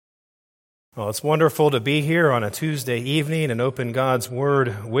Well, it's wonderful to be here on a Tuesday evening and open God's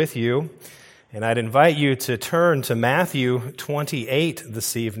Word with you. And I'd invite you to turn to Matthew 28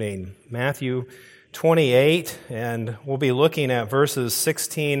 this evening. Matthew 28, and we'll be looking at verses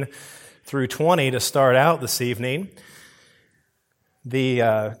 16 through 20 to start out this evening.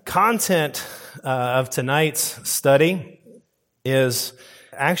 The content of tonight's study is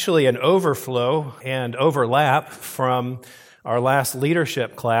actually an overflow and overlap from our last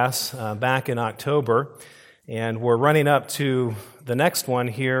leadership class back in October, and we're running up to the next one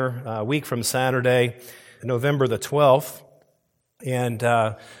here a week from Saturday, November the 12th, and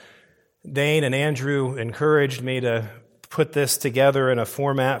Dane and Andrew encouraged me to put this together in a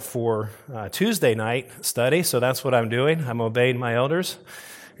format for Tuesday night study, so that's what I'm doing. I'm obeying my elders.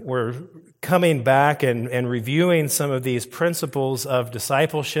 We're coming back and reviewing some of these principles of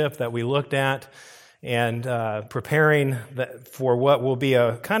discipleship that we looked at and preparing for what will be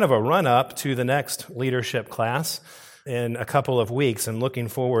a kind of a run-up to the next leadership class in a couple of weeks, and looking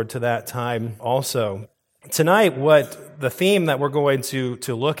forward to that time also. Tonight, what the theme that we're going to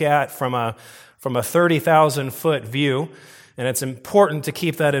look at from a 30,000-foot view, and it's important to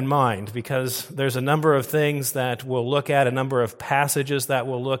keep that in mind because there's a number of things that we'll look at, a number of passages that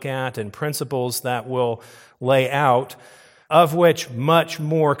we'll look at, and principles that we'll lay out, of which much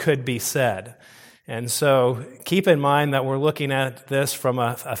more could be said. And so keep in mind that we're looking at this from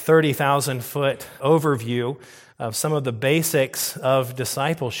a 30,000-foot overview of some of the basics of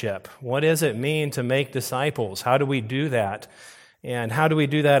discipleship. What does it mean to make disciples? How do we do that? And how do we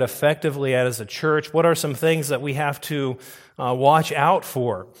do that effectively as a church? What are some things that we have to watch out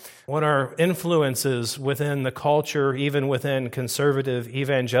for? What are influences within the culture, even within conservative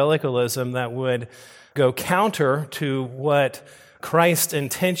evangelicalism, that would go counter to what Christ's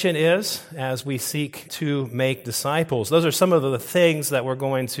intention is as we seek to make disciples? Those are some of the things that we're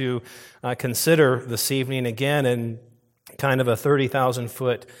going to consider this evening, again, in kind of a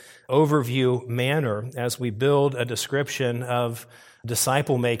 30,000-foot overview manner as we build a description of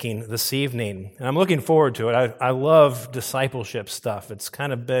disciple making this evening. And I'm looking forward to it. I love discipleship stuff. It's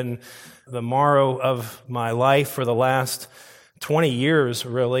kind of been the motto of my life for the last 20 years,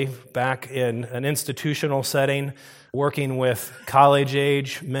 really, back in an institutional setting, working with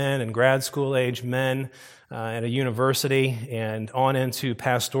college-age men and grad school-age men at a university and on into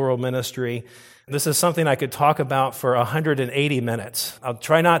pastoral ministry. This is something I could talk about for 180 minutes. I'll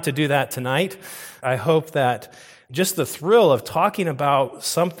try not to do that tonight. I hope that just the thrill of talking about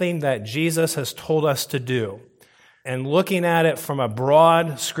something that Jesus has told us to do and looking at it from a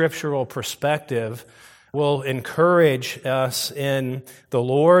broad scriptural perspective will encourage us in the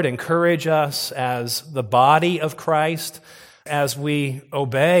Lord, encourage us as the body of Christ, as we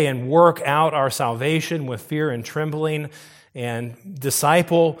obey and work out our salvation with fear and trembling, and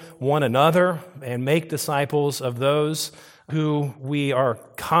disciple one another and make disciples of those who we are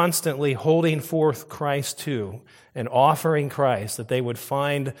constantly holding forth Christ to and offering Christ, that they would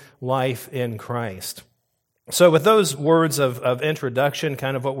find life in Christ. So with those words of introduction,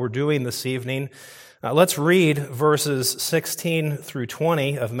 kind of what we're doing this evening, let's read verses 16 through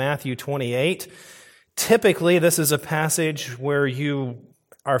 20 of Matthew 28. Typically, this is a passage where you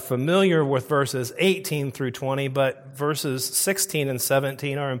are familiar with verses 18 through 20, but verses 16 and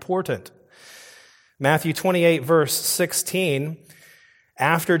 17 are important. Matthew 28, verse 16,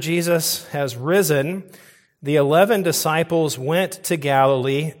 after Jesus has risen, the 11 disciples went to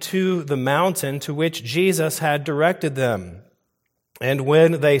Galilee, to the mountain to which Jesus had directed them. And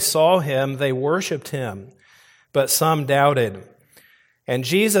when they saw him, they worshipped him, but some doubted. And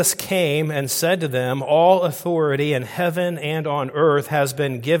Jesus came and said to them, all authority in heaven and on earth has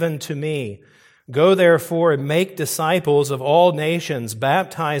been given to me. Go therefore and make disciples of all nations,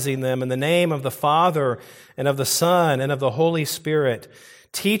 baptizing them in the name of the Father and of the Son and of the Holy Spirit,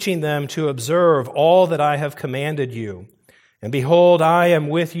 teaching them to observe all that I have commanded you. And behold, I am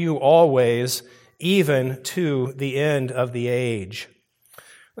with you always, even to the end of the age.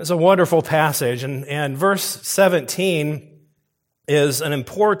 It's a wonderful passage, and verse 17 is an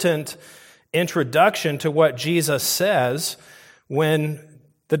important introduction to what Jesus says. When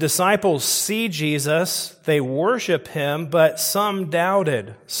the disciples see Jesus, they worship him, but some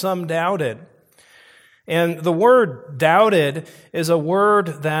doubted. And the word doubted is a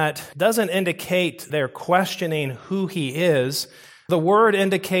word that doesn't indicate they're questioning who he is. The word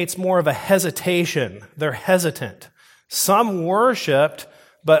indicates more of a hesitation. They're hesitant. Some worshiped,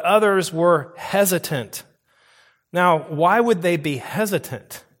 but others were hesitant. Now, why would they be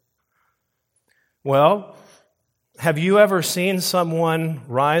hesitant? Well, have you ever seen someone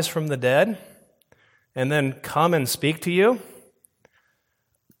rise from the dead and then come and speak to you?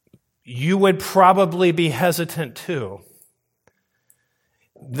 you would probably be hesitant too.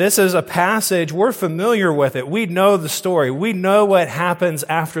 This is a passage, we're familiar with it. We know the story. We know what happens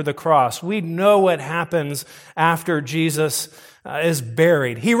after the cross. We know what happens after Jesus is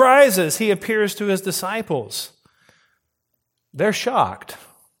buried. He rises. He appears to his disciples. They're shocked.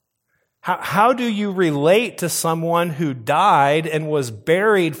 How do you relate to someone who died and was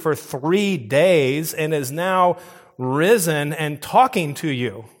buried for 3 days and is now risen and talking to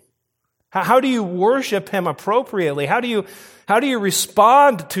you? How do you worship him appropriately? How do you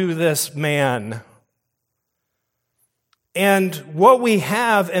respond to this man? And what we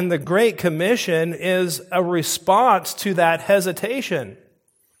have in the Great Commission is a response to that hesitation.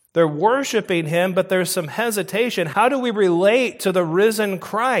 They're worshiping him, but there's some hesitation. How do we relate to the risen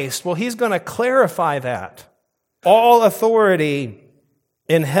Christ? Well, he's going to clarify that. All authority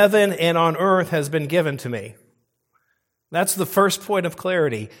in heaven and on earth has been given to me. That's the first point of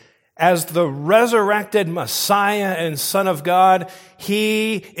clarity. As the resurrected Messiah and Son of God,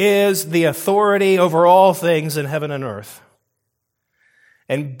 he is the authority over all things in heaven and earth.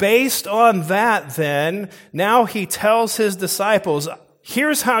 And based on that, then, now he tells his disciples,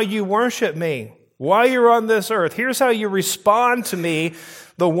 here's how you worship me while you're on this earth. Here's how you respond to me,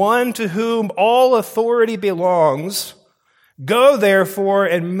 the one to whom all authority belongs. Go, therefore,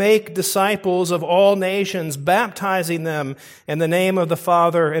 and make disciples of all nations, baptizing them in the name of the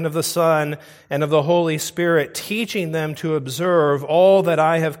Father and of the Son and of the Holy Spirit, teaching them to observe all that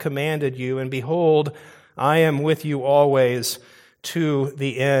I have commanded you. And behold, I am with you always to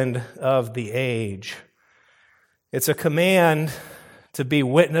the end of the age. It's a command to be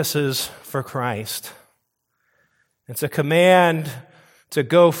witnesses for Christ. It's a command to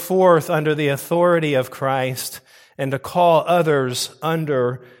go forth under the authority of Christ and to call others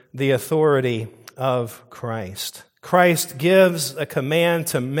under the authority of Christ. Christ gives a command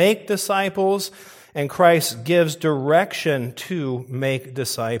to make disciples, and Christ gives direction to make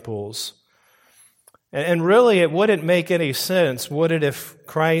disciples. And really, it wouldn't make any sense, would it, if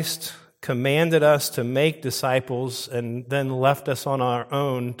Christ commanded us to make disciples and then left us on our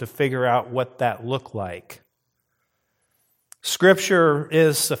own to figure out what that looked like? Scripture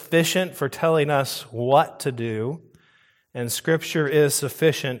is sufficient for telling us what to do, and Scripture is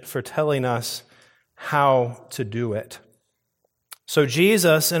sufficient for telling us how to do it. So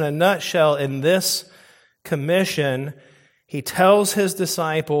Jesus, in a nutshell, in this commission, he tells his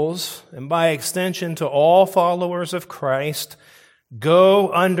disciples, and by extension to all followers of Christ,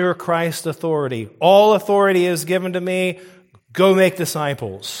 go under Christ's authority. All authority is given to me. Go make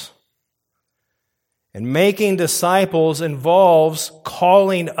disciples. And making disciples involves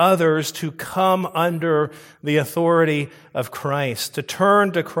calling others to come under the authority of Christ, to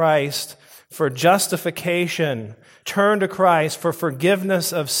turn to Christ for justification, turn to Christ for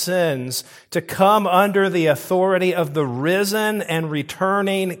forgiveness of sins, to come under the authority of the risen and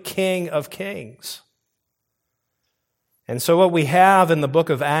returning King of Kings. And so what we have in the book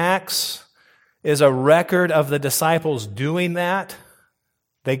of Acts is a record of the disciples doing that.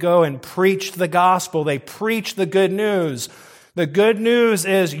 They go and preach the gospel. They preach the good news. The good news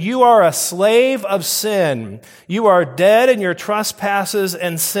is you are a slave of sin. You are dead in your trespasses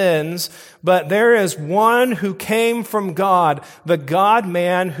and sins, but there is one who came from God, the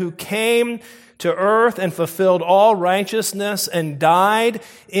God-man who came to earth and fulfilled all righteousness and died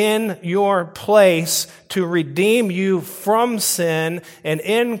in your place to redeem you from sin. And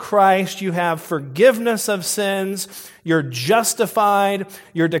in Christ you have forgiveness of sins. You're justified.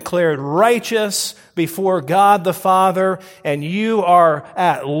 You're declared righteous before God the Father. And you are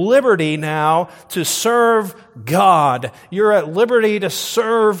at liberty now to serve God. You're at liberty to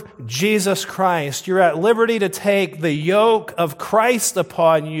serve Jesus Christ. You're at liberty to take the yoke of Christ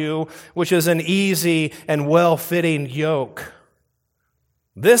upon you, which is an easy and well-fitting yoke.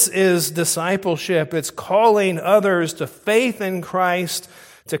 This is discipleship. It's calling others to faith in Christ,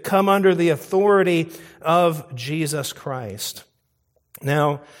 to come under the authority of Jesus Christ.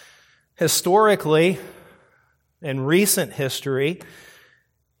 Now, historically, in recent history,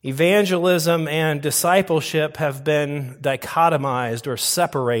 evangelism and discipleship have been dichotomized or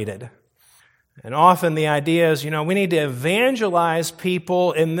separated. And often the idea is, we need to evangelize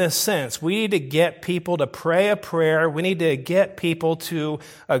people in this sense. We need to get people to pray a prayer. We need to get people to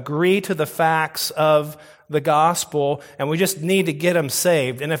agree to the facts of the gospel, and we just need to get them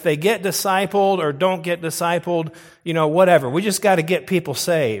saved. And if they get discipled or don't get discipled, whatever. We just got to get people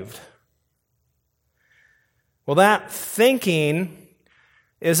saved. Well, that thinking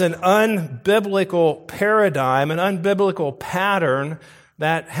is an unbiblical paradigm, an unbiblical pattern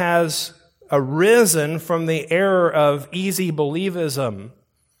that has arisen from the error of easy believism.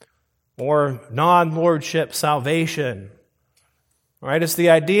 or non-lordship salvation. All right, it's the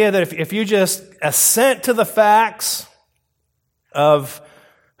idea that if you just assent to the facts of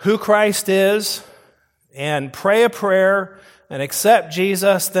who Christ is and pray a prayer and accept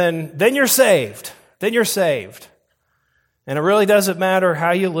Jesus, then you're saved. Then you're saved. And it really doesn't matter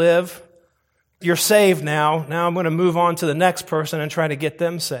how you live. You're saved now. Now I'm going to move on to the next person and try to get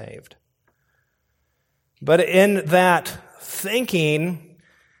them saved. But in that thinking,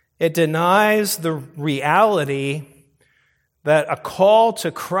 it denies the reality that a call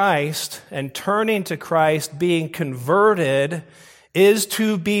to Christ and turning to Christ, being converted, is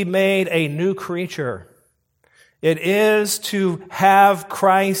to be made a new creature. It is to have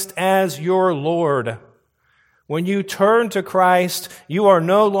Christ as your Lord. When you turn to Christ, you are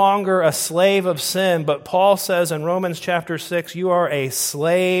no longer a slave of sin, but Paul says in Romans chapter 6, you are a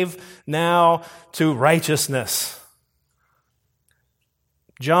slave now to righteousness.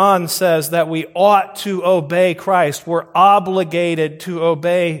 John says that we ought to obey Christ. We're obligated to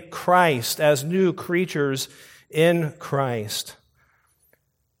obey Christ as new creatures in Christ.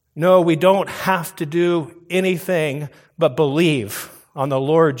 No, we don't have to do anything but believe on the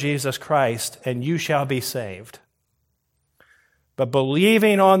Lord Jesus Christ, and you shall be saved. But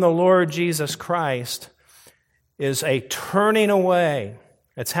believing on the Lord Jesus Christ is a turning away.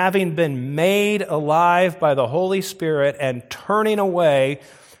 It's having been made alive by the Holy Spirit and turning away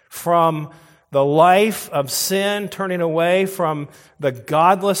from the life of sin, turning away from the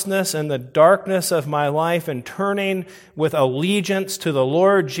godlessness and the darkness of my life and turning with allegiance to the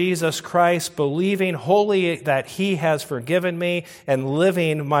Lord Jesus Christ, believing wholly that He has forgiven me and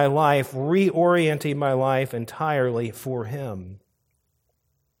living my life, reorienting my life entirely for Him.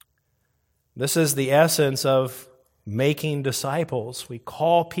 This is the essence of making disciples. We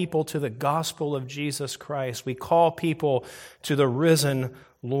call people to the gospel of Jesus Christ. We call people to the risen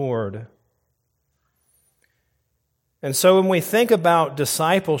Lord. And so when we think about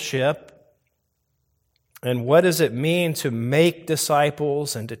discipleship and what does it mean to make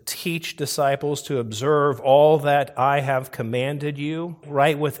disciples and to teach disciples to observe all that I have commanded you,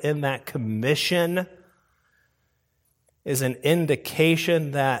 right within that commission is an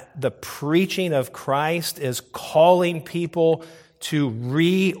indication that the preaching of Christ is calling people to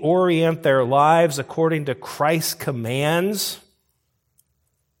reorient their lives according to Christ's commands,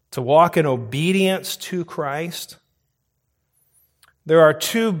 to walk in obedience to Christ. There are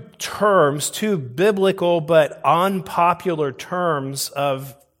two biblical but unpopular terms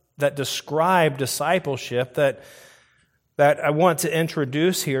that describe discipleship that I want to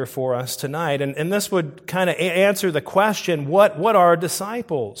introduce here for us tonight. And this would kind of answer the question, what are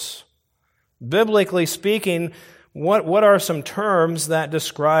disciples? Biblically speaking, what are some terms that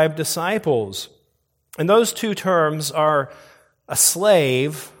describe disciples? And those two terms are a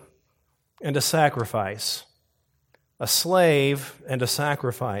slave and a sacrifice. A slave and a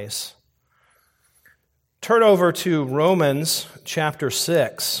sacrifice. Turn over to Romans chapter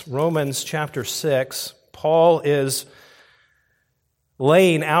 6. Romans chapter 6. Paul is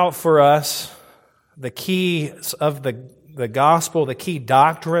laying out for us the keys of the gospel, the key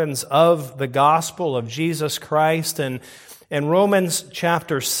doctrines of the gospel of Jesus Christ. And in Romans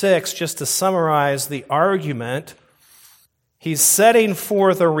chapter 6, just to summarize the argument, he's setting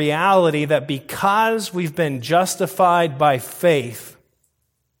forth a reality that because we've been justified by faith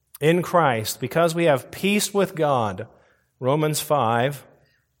in Christ, because we have peace with God, Romans 5,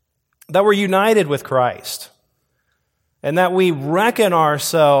 that we're united with Christ, and that we reckon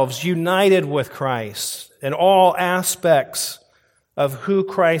ourselves united with Christ in all aspects of who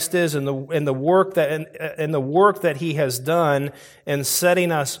Christ is and the work that He has done in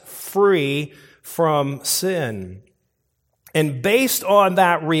setting us free from sin. And based on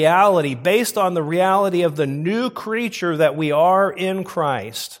that reality, based on the reality of the new creature that we are in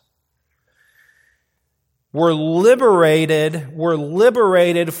Christ, we're liberated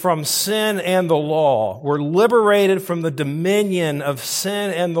from sin and the law. We're liberated from the dominion of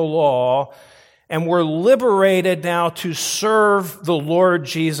sin and the law, and we're liberated now to serve the Lord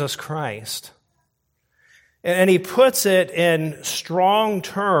Jesus Christ. And he puts it in strong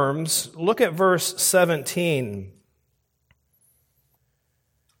terms. Look at verse 17.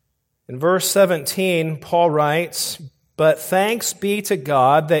 In verse 17, Paul writes, "But thanks be to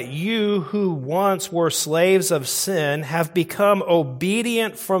God that you who once were slaves of sin have become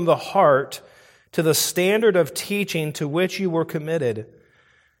obedient from the heart to the standard of teaching to which you were committed.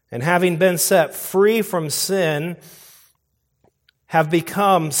 And having been set free from sin, have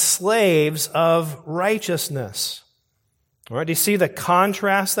become slaves of righteousness." All right, do you see the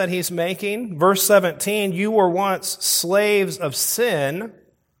contrast that he's making? Verse 17, you were once slaves of sin,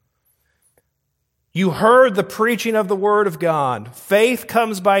 You heard the preaching of the Word of God. Faith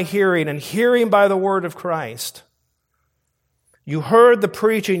comes by hearing, and hearing by the Word of Christ. You heard the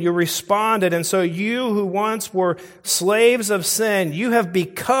preaching, you responded, and so you who once were slaves of sin, you have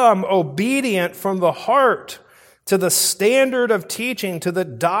become obedient from the heart to the standard of teaching, to the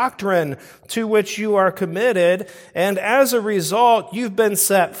doctrine to which you are committed, and as a result, you've been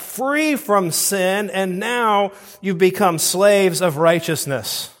set free from sin, and now you've become slaves of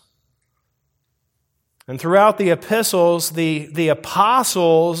righteousness. And throughout the epistles, the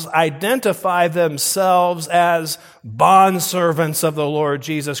apostles identify themselves as bondservants of the Lord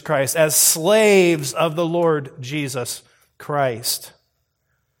Jesus Christ, as slaves of the Lord Jesus Christ.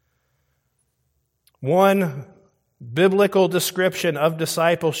 One biblical description of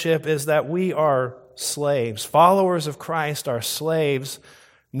discipleship is that we are slaves. Followers of Christ are slaves,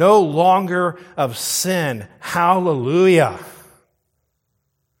 no longer of sin. Hallelujah.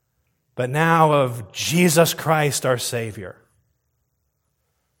 But now of Jesus Christ, our Savior.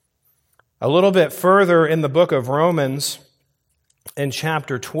 A little bit further in the book of Romans, in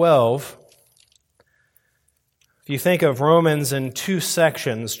chapter 12, if you think of Romans in two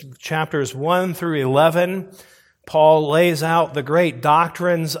sections, chapters 1 through 11, Paul lays out the great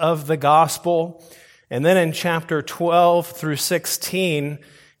doctrines of the gospel. And then in chapter 12 through 16,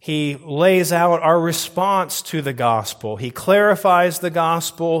 he lays out our response to the gospel. He clarifies the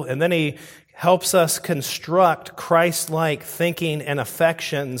gospel, and then he helps us construct Christ-like thinking and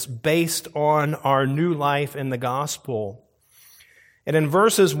affections based on our new life in the gospel. And in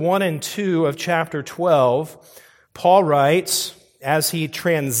verses 1 and 2 of chapter 12, Paul writes, as he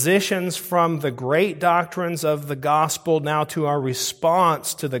transitions from the great doctrines of the gospel now to our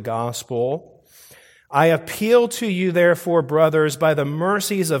response to the gospel, I appeal to you, therefore, brothers, by the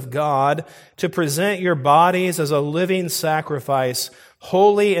mercies of God, to present your bodies as a living sacrifice,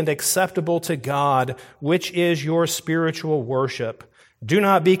 holy and acceptable to God, which is your spiritual worship. Do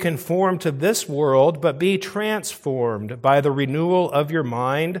not be conformed to this world, but be transformed by the renewal of your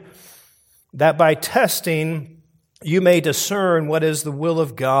mind, that by testing you may discern what is the will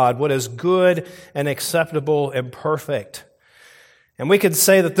of God, what is good and acceptable and perfect. And we could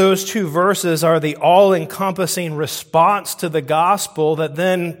say that those two verses are the all-encompassing response to the gospel that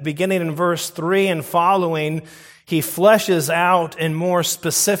then, beginning in verse 3 and following, he fleshes out in more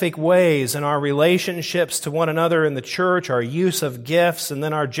specific ways in our relationships to one another in the church, our use of gifts, and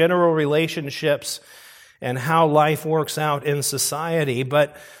then our general relationships and how life works out in society.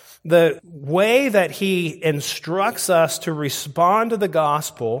 But the way that he instructs us to respond to the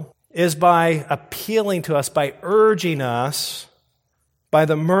gospel is by appealing to us, by urging us, by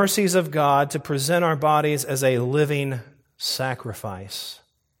the mercies of God, to present our bodies as a living sacrifice.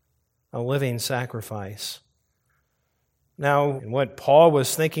 A living sacrifice. Now, what Paul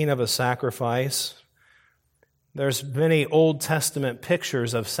was thinking of a sacrifice, there's many Old Testament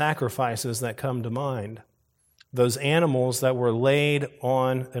pictures of sacrifices that come to mind. Those animals that were laid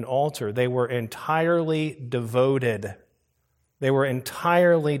on an altar, they were entirely devoted. They were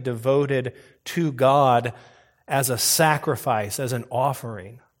entirely devoted to God as a sacrifice, as an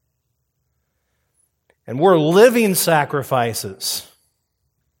offering. And we're living sacrifices.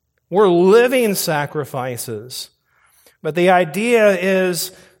 We're living sacrifices. But the idea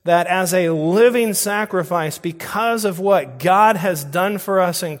is that as a living sacrifice, because of what God has done for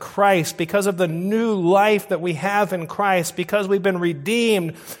us in Christ, because of the new life that we have in Christ, because we've been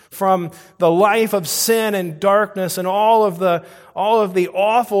redeemed from the life of sin and darkness and all of the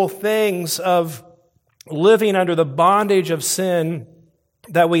awful things of living under the bondage of sin,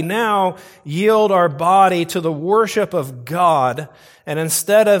 that we now yield our body to the worship of God, and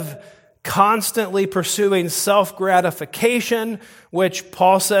instead of constantly pursuing self-gratification, which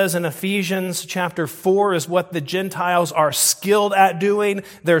Paul says in Ephesians chapter 4 is what the Gentiles are skilled at doing.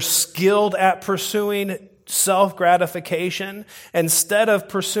 They're skilled at pursuing self-gratification. Instead of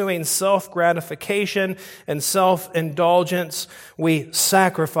pursuing self-gratification and self-indulgence, we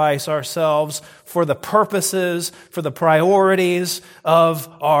sacrifice ourselves for the purposes, for the priorities of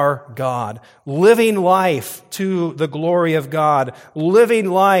our God. Living life to the glory of God. Living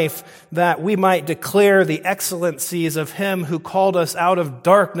life that we might declare the excellencies of Him who called us out of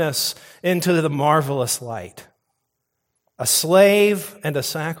darkness into the marvelous light. A slave and a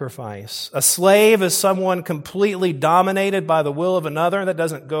sacrifice. A slave is someone completely dominated by the will of another. That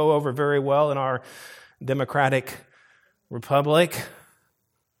doesn't go over very well in our democratic republic.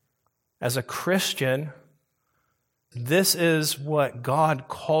 As a Christian, this is what God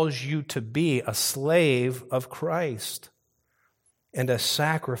calls you to be, a slave of Christ and a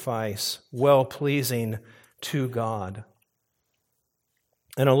sacrifice well-pleasing to God.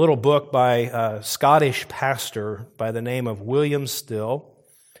 in a little book by a Scottish pastor by the name of William Still,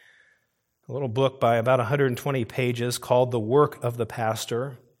 a little book by about 120 pages called The Work of the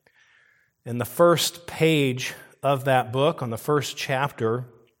Pastor. In the first page of that book, on the first chapter,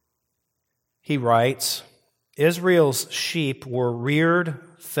 he writes, Israel's sheep were reared,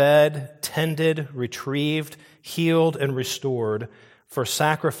 fed, tended, retrieved, healed, and restored for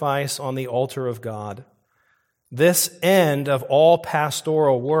sacrifice on the altar of God. This end of all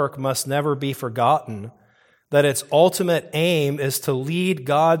pastoral work must never be forgotten, that its ultimate aim is to lead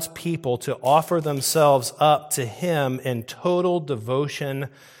God's people to offer themselves up to Him in total devotion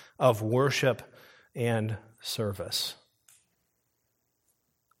of worship and service.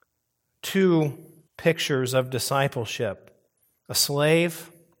 Two pictures of discipleship, a slave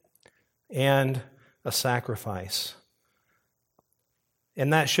and a sacrifice.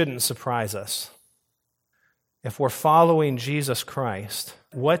 And that shouldn't surprise us. If we're following Jesus Christ,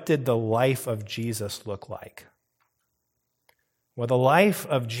 what did the life of Jesus look like? Well, the life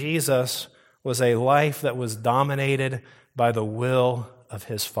of Jesus was a life that was dominated by the will of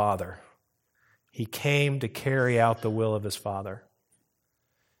His Father. He came to carry out the will of His Father.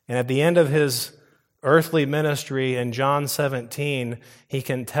 And at the end of His earthly ministry in John 17, He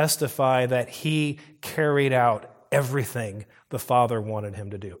can testify that He carried out everything the Father wanted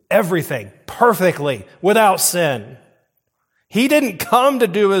Him to do. Everything, perfectly, without sin. He didn't come to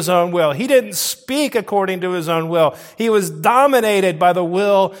do His own will. He didn't speak according to His own will. He was dominated by the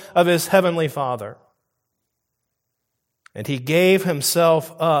will of His heavenly Father. And He gave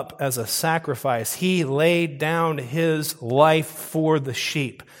Himself up as a sacrifice. He laid down His life for the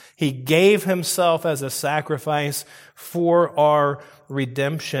sheep. He gave Himself as a sacrifice for our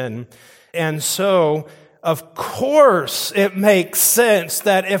redemption. And so, of course, it makes sense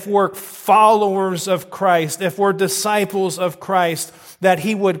that if we're followers of Christ, if we're disciples of Christ, that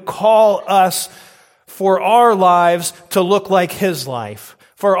He would call us for our lives to look like His life,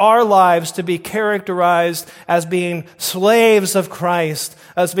 for our lives to be characterized as being slaves of Christ,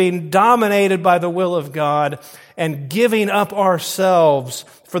 as being dominated by the will of God, and giving up ourselves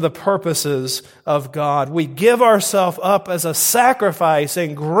for the purposes of God. We give ourselves up as a sacrifice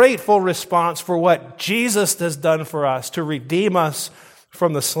in grateful response for what Jesus has done for us to redeem us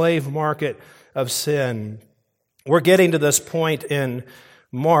from the slave market of sin. We're getting to this point in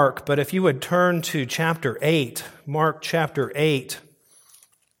Mark, but if you would turn to chapter 8, Mark chapter 8,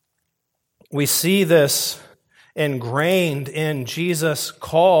 we see this ingrained in Jesus'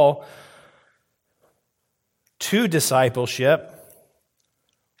 call to discipleship.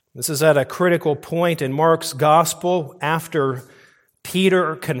 This is at a critical point in Mark's gospel after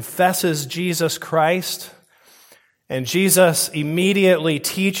Peter confesses Jesus Christ, and Jesus immediately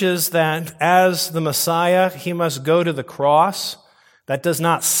teaches that as the Messiah, He must go to the cross. That does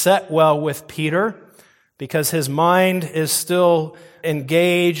not set well with Peter because his mind is still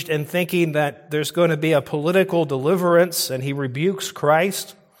engaged in thinking that there's going to be a political deliverance, and he rebukes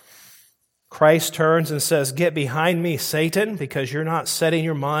Christ. Christ turns and says, "Get behind me, Satan, because you're not setting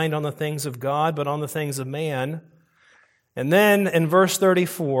your mind on the things of God, but on the things of man." And then in verse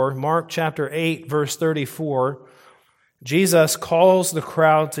 34, Mark chapter 8, verse 34, Jesus calls the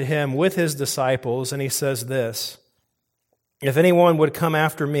crowd to Him with His disciples, and He says this, "If anyone would come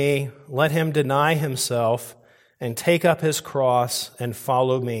after me, let him deny himself and take up his cross and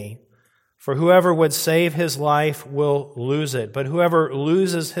follow me. For whoever would save his life will lose it, but whoever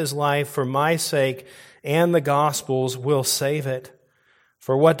loses his life for my sake and the gospel's will save it.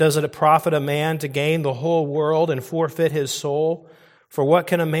 For what does it profit a man to gain the whole world and forfeit his soul? For what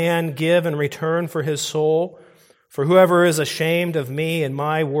can a man give in return for his soul? For whoever is ashamed of me and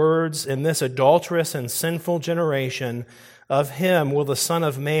my words in this adulterous and sinful generation, of him will the Son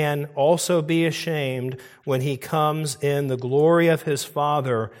of Man also be ashamed when He comes in the glory of His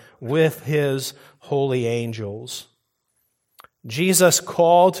Father with His holy angels." Jesus'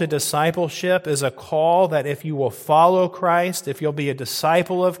 call to discipleship is a call that if you will follow Christ, if you'll be a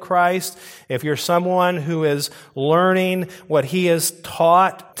disciple of Christ, if you're someone who is learning what He has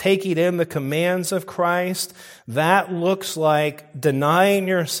taught, taking in the commands of Christ, that looks like denying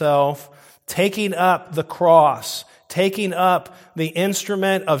yourself, taking up the cross, taking up the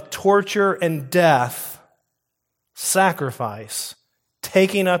instrument of torture and death, sacrifice,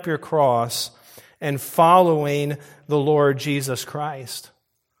 taking up your cross, and following the Lord Jesus Christ.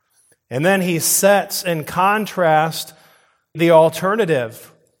 And then He sets in contrast the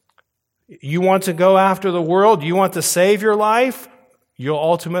alternative. You want to go after the world? You want to save your life? You'll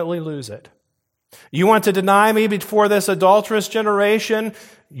ultimately lose it. You want to deny me before this adulterous generation?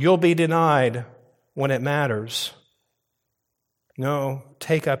 You'll be denied when it matters. No,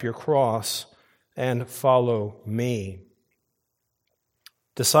 take up your cross and follow me.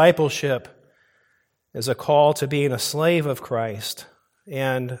 Discipleship is a call to being a slave of Christ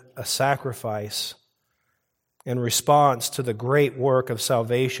and a sacrifice in response to the great work of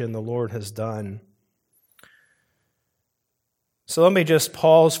salvation the Lord has done. So let me just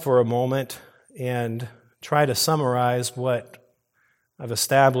pause for a moment and try to summarize what I've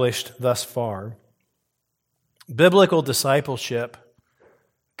established thus far. Biblical discipleship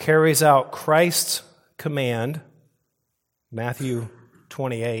carries out Christ's command, Matthew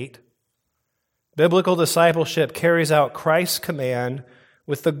 28. Biblical discipleship carries out Christ's command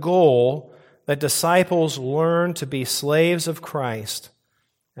with the goal that disciples learn to be slaves of Christ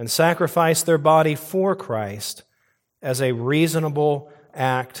and sacrifice their body for Christ as a reasonable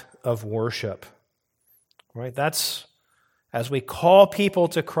act of worship. Right? That's as we call people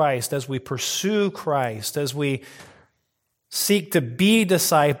to Christ, as we pursue Christ, as we seek to be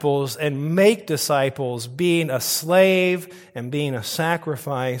disciples and make disciples, being a slave and being a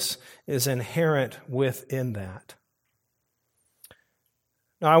sacrifice is inherent within that.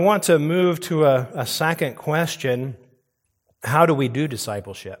 Now, I want to move to a second question. How do we do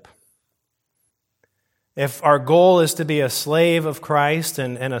discipleship? If our goal is to be a slave of Christ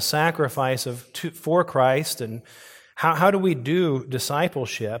and a sacrifice for Christ, and how do we do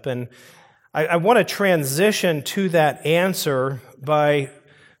discipleship? And I want to transition to that answer by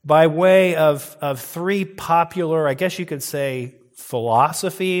way of three popular, I guess you could say,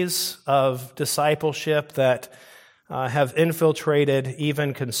 philosophies of discipleship that have infiltrated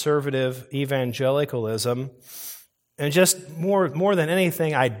even conservative evangelicalism, and just more than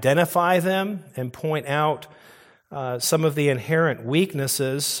anything, identify them and point out some of the inherent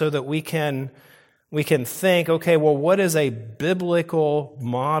weaknesses so that we can think, okay, well, what does a biblical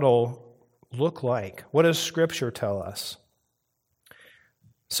model look like? What does Scripture tell us?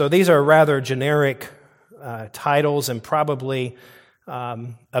 So these are rather generic titles and probably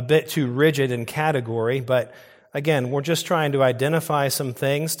a bit too rigid in category, but again, we're just trying to identify some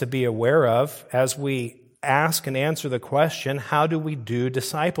things to be aware of as we ask and answer the question, how do we do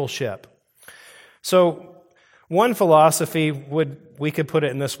discipleship? So one philosophy we could put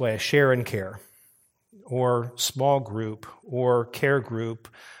it in this way: share and care, or small group, or care group,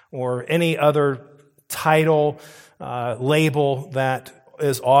 or any other title, label that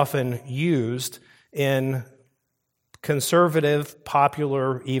is often used in conservative,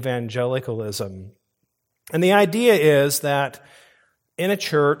 popular evangelicalism. And the idea is that in a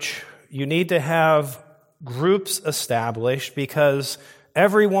church, you need to have groups established because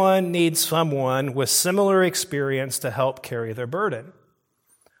everyone needs someone with similar experience to help carry their burden.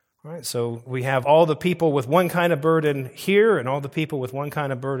 All right, so we have all the people with one kind of burden here, and all the people with one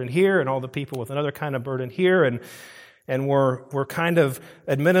kind of burden here, and all the people with another kind of burden here, and we're kind of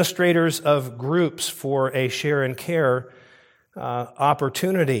administrators of groups for a share and care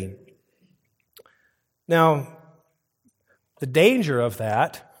opportunity. Now, the danger of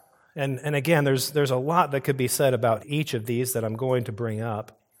that, and again, there's a lot that could be said about each of these that I'm going to bring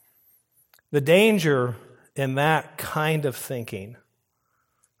up. The danger in that kind of thinking,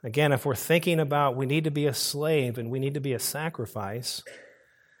 again, if we're thinking about we need to be a slave and we need to be a sacrifice,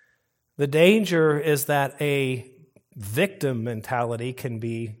 the danger is that a victim mentality can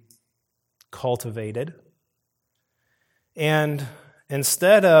be cultivated. And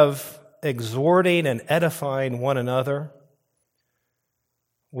instead of exhorting and edifying one another,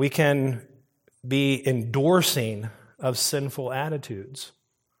 we can be endorsing of sinful attitudes.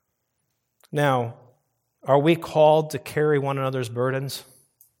 Now, are we called to carry one another's burdens?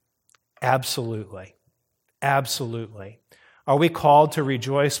 Absolutely. Absolutely. Are we called to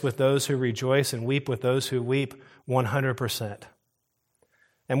rejoice with those who rejoice and weep with those who weep? 100%.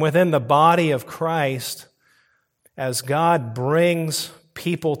 And within the body of Christ, as God brings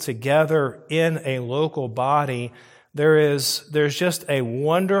people together in a local body, there's just a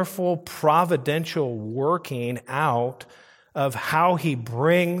wonderful providential working out of how He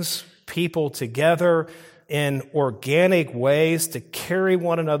brings people together in organic ways to carry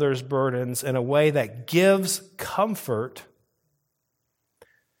one another's burdens in a way that gives comfort,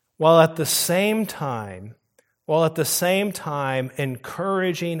 while at the same time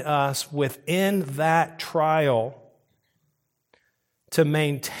encouraging us within that trial to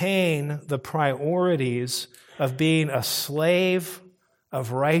maintain the priorities of being a slave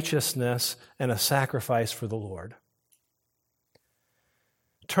of righteousness and a sacrifice for the Lord.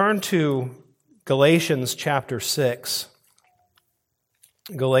 Turn to Galatians chapter 6.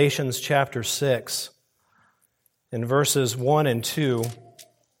 Galatians chapter 6, in verses 1 and 2.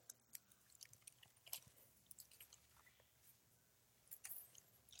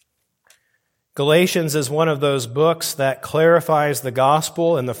 Galatians is one of those books that clarifies the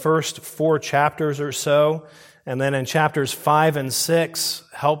gospel in the first 4 chapters or so, and then in chapters 5 and 6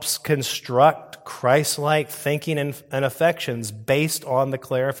 helps construct Christ-like thinking and affections based on the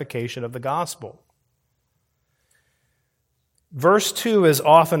clarification of the gospel. Verse 2 is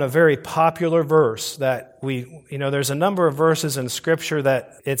often a very popular verse that there's a number of verses in Scripture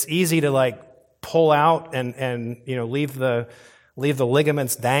that it's easy to pull out and leave the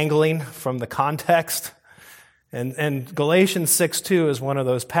ligaments dangling from the context. And Galatians 6:2 is one of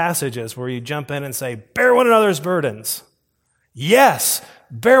those passages where you jump in and say, bear one another's burdens. Yes,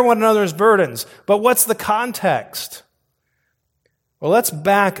 bear one another's burdens. But what's the context? Well, let's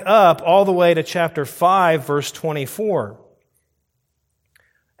back up all the way to chapter 5, verse 24.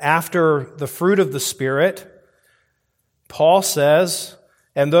 After the fruit of the Spirit, Paul says,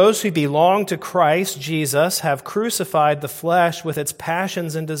 and those who belong to Christ Jesus have crucified the flesh with its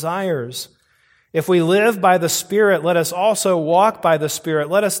passions and desires. If we live by the Spirit, let us also walk by the Spirit.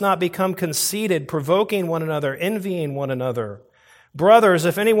 Let us not become conceited, provoking one another, envying one another. Brothers,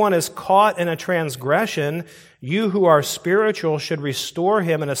 if anyone is caught in a transgression, you who are spiritual should restore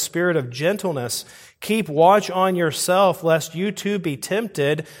him in a spirit of gentleness. Keep watch on yourself, lest you too be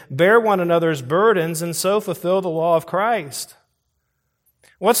tempted. Bear one another's burdens, and so fulfill the law of Christ.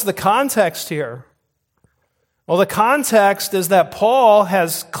 What's the context here? Well, the context is that Paul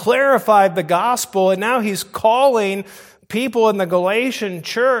has clarified the gospel, and now he's calling people in the Galatian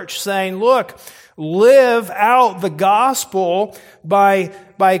church saying, look, live out the gospel by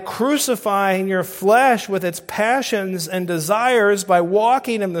crucifying your flesh with its passions and desires, by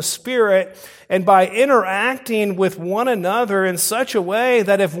walking in the Spirit, and by interacting with one another in such a way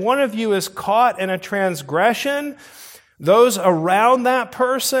that if one of you is caught in a transgression, those around that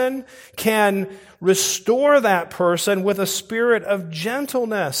person can restore that person with a spirit of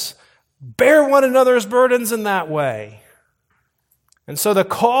gentleness. Bear one another's burdens in that way. And so the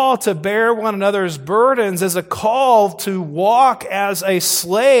call to bear one another's burdens is a call to walk as a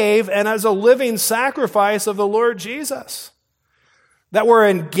slave and as a living sacrifice of the Lord Jesus. That we're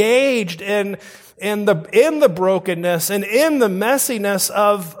engaged in the brokenness and in the messiness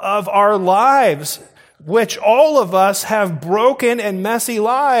of our lives, which all of us have broken and messy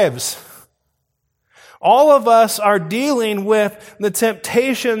lives. All of us are dealing with the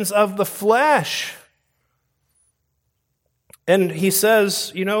temptations of the flesh. And he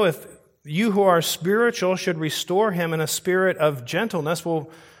says, if you who are spiritual should restore him in a spirit of gentleness. Well,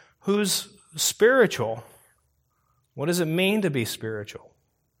 who's spiritual? What does it mean to be spiritual?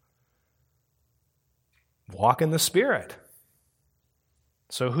 Walk in the Spirit.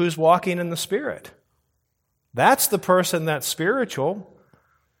 So who's walking in the Spirit? That's the person that's spiritual.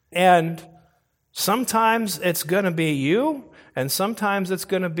 And sometimes it's going to be you, and sometimes it's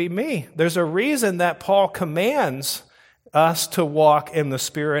going to be me. There's a reason that Paul commands us to walk in the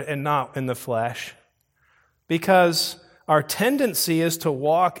Spirit and not in the flesh. Because our tendency is to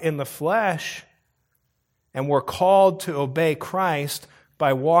walk in the flesh, and we're called to obey Christ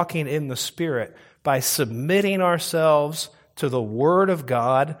by walking in the Spirit, by submitting ourselves to the Word of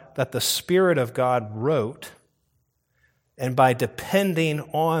God that the Spirit of God wrote, and by depending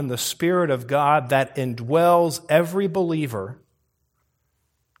on the Spirit of God that indwells every believer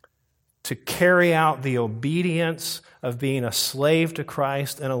to carry out the obedience of being a slave to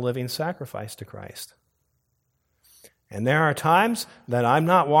Christ and a living sacrifice to Christ. And there are times that I'm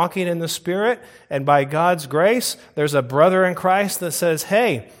not walking in the Spirit, and by God's grace, there's a brother in Christ that says,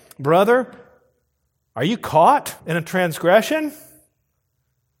 hey, brother, are you caught in a transgression?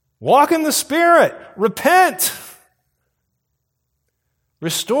 Walk in the Spirit. Repent.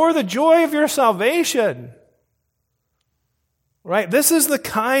 Restore the joy of your salvation. Right? This is the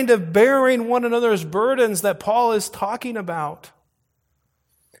kind of bearing one another's burdens that Paul is talking about.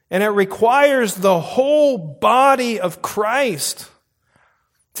 And it requires the whole body of Christ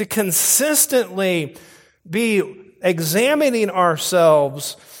to consistently be examining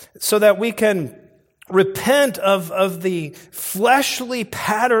ourselves so that we can repent of the fleshly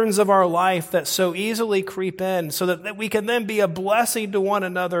patterns of our life that so easily creep in, so that we can then be a blessing to one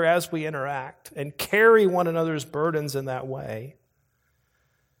another as we interact and carry one another's burdens in that way.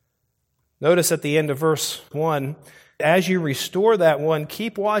 Notice at the end of verse 1, as you restore that one,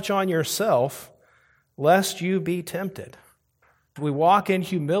 keep watch on yourself, lest you be tempted. We walk in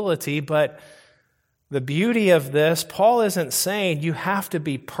humility, but the beauty of this, Paul isn't saying you have to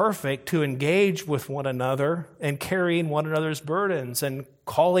be perfect to engage with one another and carrying one another's burdens and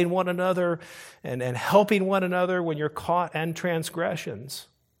calling one another and helping one another when you're caught in transgressions.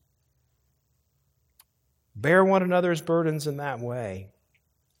 Bear one another's burdens in that way.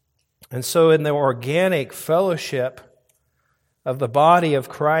 And so in the organic fellowship of the body of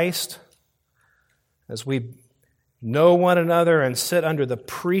Christ, as we know one another and sit under the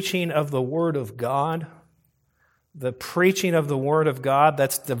preaching of the Word of God, the preaching of the Word of God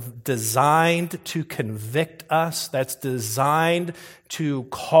that's designed to convict us, that's designed to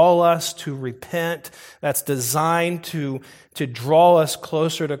call us to repent, that's designed to draw us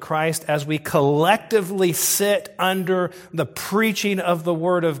closer to Christ. As we collectively sit under the preaching of the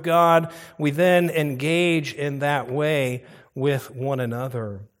Word of God, we then engage in that way with one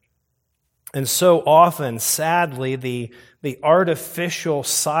another. And so often, sadly, the artificial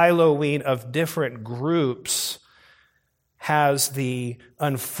siloing of different groups has the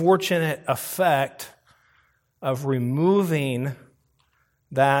unfortunate effect of removing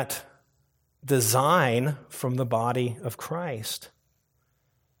that design from the body of Christ.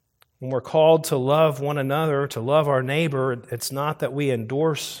 When we're called to love one another, to love our neighbor, it's not that we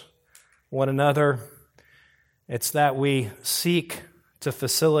endorse one another, it's that we seek to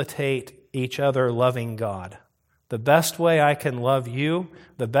facilitate each other loving God. The best way I can love you,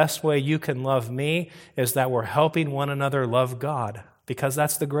 the best way you can love me, is that we're helping one another love God, because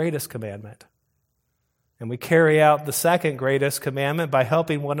that's the greatest commandment. And we carry out the second greatest commandment by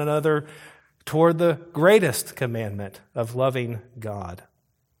helping one another toward the greatest commandment of loving God.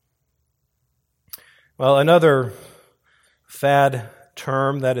 Well, another fad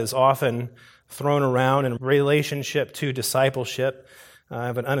term that is often thrown around in relationship to discipleship, I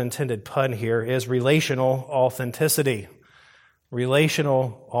have an unintended pun here, is relational authenticity.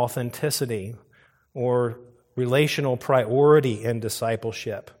 Relational authenticity, or relational priority in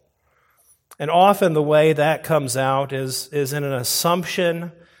discipleship. And often the way that comes out is in an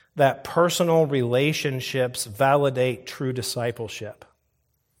assumption that personal relationships validate true discipleship.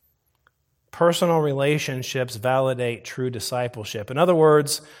 Personal relationships validate true discipleship. In other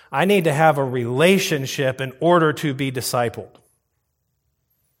words, I need to have a relationship in order to be discipled.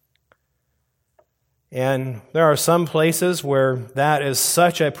 And there are some places where that is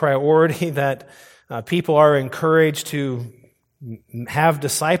such a priority that people are encouraged to have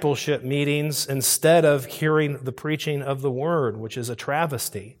discipleship meetings instead of hearing the preaching of the Word, which is a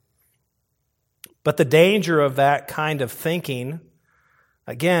travesty. But the danger of that kind of thinking,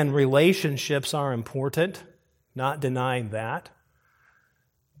 again, relationships are important, not denying that.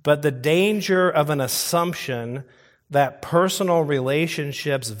 But the danger of an assumption that personal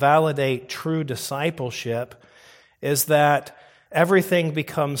relationships validate true discipleship is that everything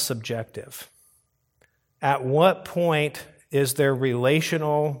becomes subjective. At what point is there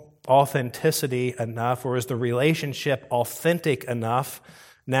relational authenticity enough, or is the relationship authentic enough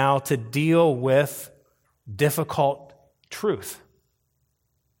now to deal with difficult truth?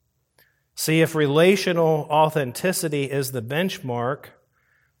 See, if relational authenticity is the benchmark,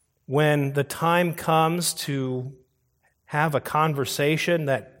 when the time comes to have a conversation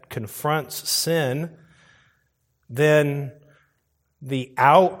that confronts sin, then the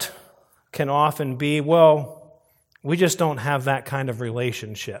out can often be, well, we just don't have that kind of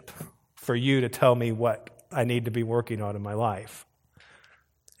relationship for you to tell me what I need to be working on in my life.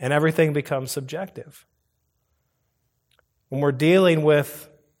 And everything becomes subjective. When we're dealing with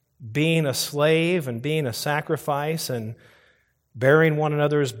being a slave and being a sacrifice and bearing one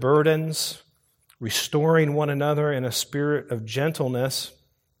another's burdens, restoring one another in a spirit of gentleness,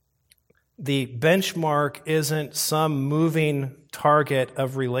 the benchmark isn't some moving target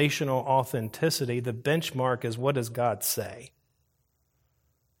of relational authenticity. The benchmark is, what does God say?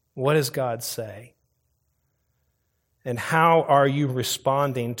 What does God say? And how are you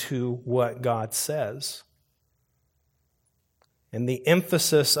responding to what God says? And the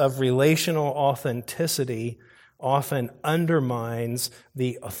emphasis of relational authenticity often undermines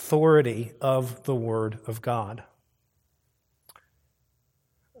the authority of the Word of God.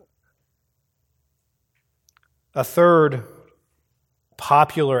 A third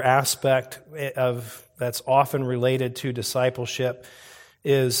popular aspect of that's often related to discipleship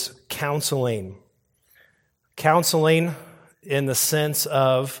is counseling. Counseling in the sense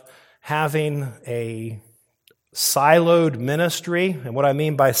of having a siloed ministry. And what I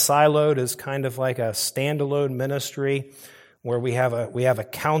mean by siloed is kind of like a standalone ministry where we have a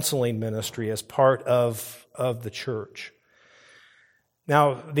counseling ministry as part of the church.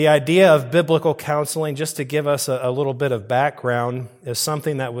 Now, the idea of biblical counseling, just to give us a little bit of background, is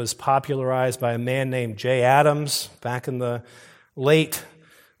something that was popularized by a man named Jay Adams back in the late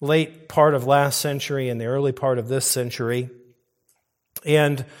part of last century and the early part of this century.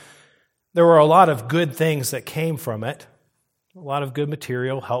 And there were a lot of good things that came from it, a lot of good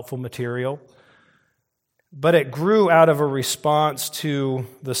material, helpful material. but it grew out of a response to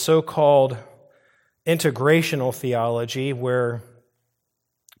the so-called integrational theology, where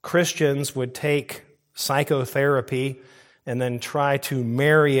Christians would take psychotherapy and then try to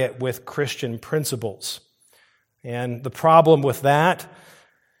marry it with Christian principles. And the problem with that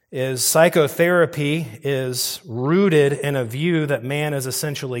is psychotherapy is rooted in a view that man is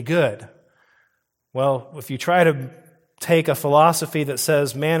essentially good. Well, if you try to take a philosophy that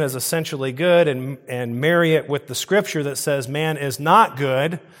says man is essentially good and marry it with the scripture that says man is not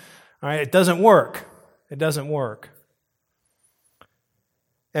good, all right, it doesn't work. It doesn't work.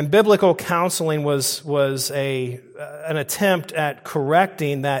 And biblical counseling was an attempt at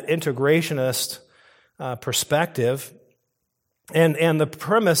correcting that integrationist perspective. And the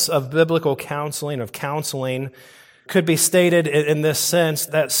premise of biblical counseling, could be stated in this sense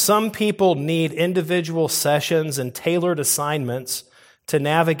that some people need individual sessions and tailored assignments to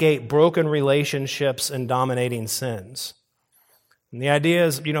navigate broken relationships and dominating sins. And the idea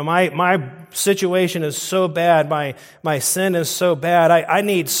is, my situation is so bad, my sin is so bad, I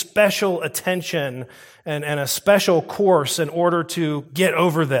need special attention and a special course in order to get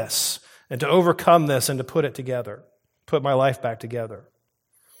over this and to overcome this and to put it together, put my life back together.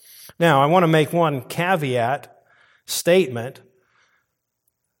 Now, I want to make one caveat statement.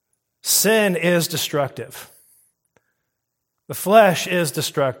 Sin is destructive. The flesh is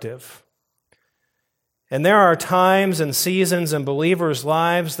destructive. And there are times and seasons in believers'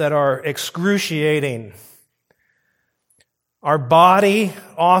 lives that are excruciating. Our body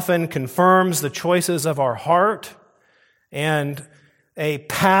often confirms the choices of our heart, and a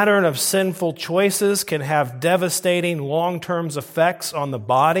pattern of sinful choices can have devastating long-term effects on the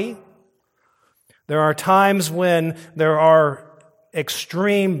body. There are times when there are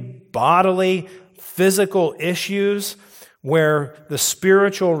extreme bodily, physical issues where the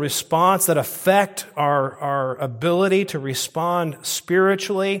spiritual response that affect our ability to respond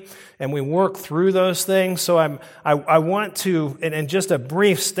spiritually, and we work through those things. So I want to, in just a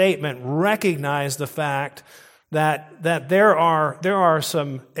brief statement, recognize the fact that there are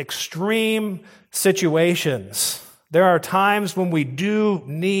some extreme situations. There are times when we do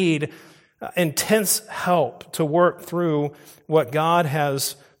need intense help to work through what God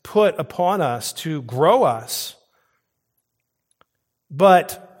has put upon us to grow us.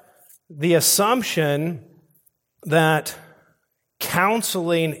 But the assumption that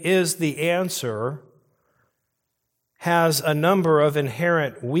counseling is the answer has a number of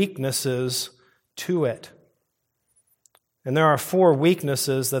inherent weaknesses to it. And there are 4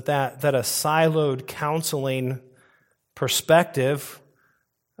 weaknesses that a siloed counseling perspective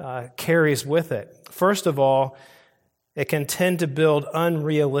carries with it. First of all, it can tend to build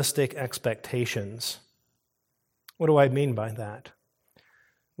unrealistic expectations. What do I mean by that?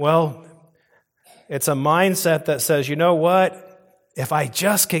 Well, it's a mindset that says, you know what? If I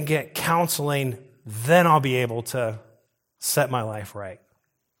just can get counseling, then I'll be able to set my life right.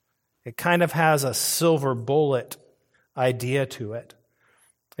 It kind of has a silver bullet idea to it.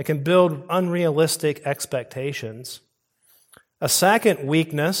 It can build unrealistic expectations. A second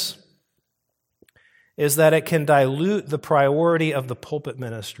weakness is that it can dilute the priority of the pulpit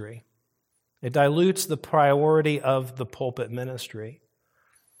ministry. It dilutes the priority of the pulpit ministry.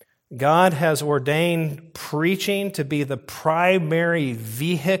 God has ordained preaching to be the primary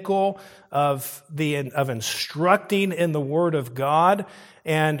vehicle of instructing in the Word of God,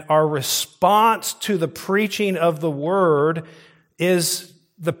 and our response to the preaching of the Word is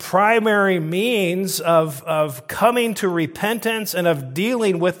the primary means of coming to repentance and of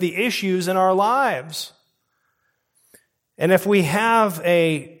dealing with the issues in our lives. And if we have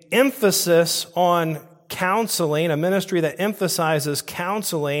an emphasis on counseling, a ministry that emphasizes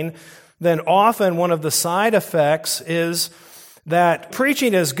counseling, then often one of the side effects is that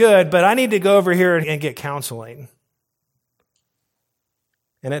preaching is good, but I need to go over here and get counseling.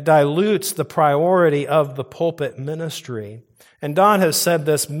 And it dilutes the priority of the pulpit ministry. And Don has said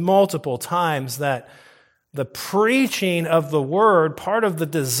this multiple times, that the preaching of the Word, part of the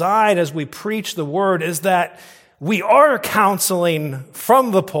design as we preach the Word, is that we are counseling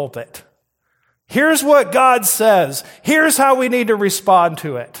from the pulpit. Here's what God says. Here's how we need to respond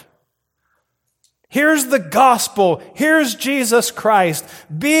to it. Here's the gospel. Here's Jesus Christ.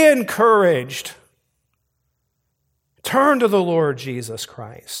 Be encouraged. Turn to the Lord Jesus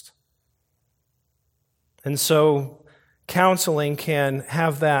Christ. And so counseling can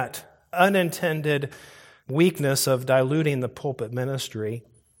have that unintended weakness of diluting the pulpit ministry.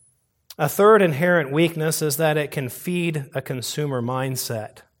 A third inherent weakness is that it can feed a consumer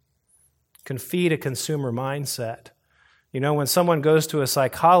mindset. Can feed a consumer mindset. You know, when someone goes to a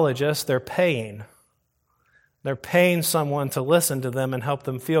psychologist, they're paying. They're paying someone to listen to them and help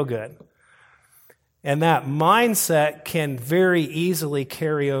them feel good. And that mindset can very easily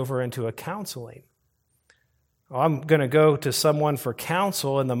carry over into a counseling. I'm going to go to someone for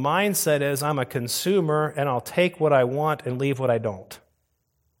counsel, and the mindset is I'm a consumer, and I'll take what I want and leave what I don't.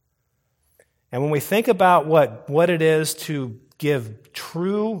 And when we think about what it is to give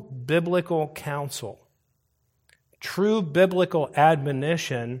true biblical counsel, true biblical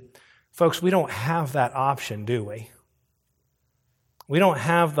admonition, folks, we don't have that option, do we? We don't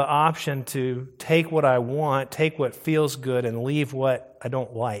have the option to take what I want, take what feels good, and leave what I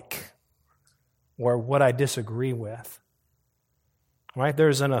don't like or what I disagree with. Right?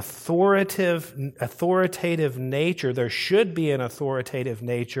 There's an authoritative nature. There should be an authoritative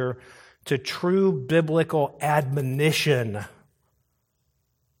nature to true biblical admonition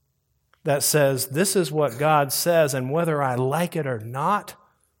that says, this is what God says, and whether I like it or not,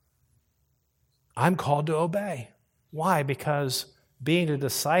 I'm called to obey. Why? Because being a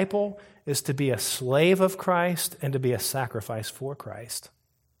disciple is to be a slave of Christ and to be a sacrifice for Christ.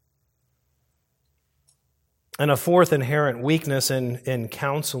 And a fourth inherent weakness in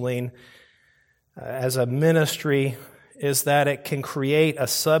counseling as a ministry is that it can create a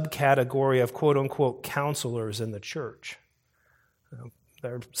subcategory of quote-unquote counselors in the church.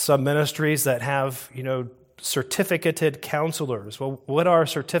 There are some ministries that have, certificated counselors. Well, what are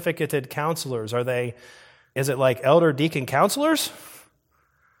certificated counselors? Is it like elder deacon counselors?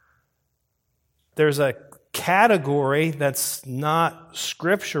 There's a category that's not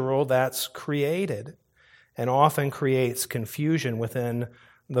scriptural that's created and often creates confusion within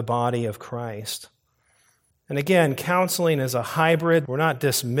the body of Christ. And again, counseling is a hybrid. We're not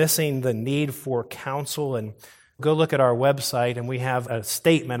dismissing the need for counsel. And go look at our website, and we have a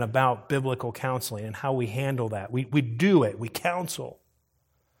statement about biblical counseling and how we handle that. We do it. We counsel.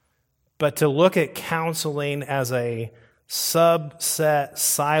 But to look at counseling as a subset,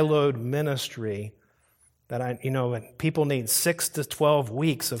 siloed ministry that people need 6 to 12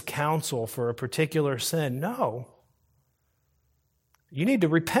 weeks of counsel for a particular sin. No. You need to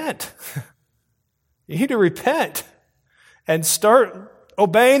repent. You need to repent and start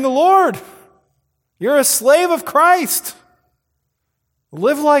obeying the Lord. You're a slave of Christ.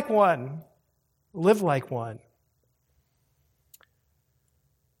 Live like one. Live like one.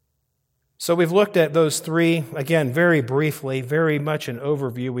 So we've looked at those three, again, very briefly, very much an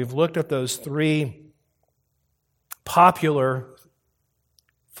overview. We've looked at those three popular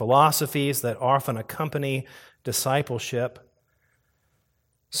philosophies that often accompany discipleship.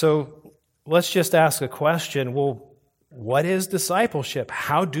 So let's just ask a question. Well, what is discipleship?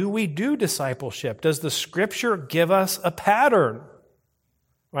 How do we do discipleship? Does the Scripture give us a pattern?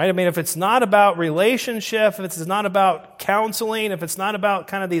 Right? I mean, if it's not about relationship, if it's not about counseling, if it's not about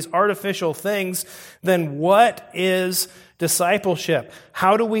kind of these artificial things, then what is discipleship?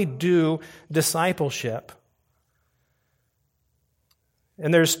 How do we do discipleship?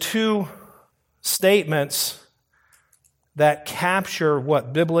 And there's two statements that capture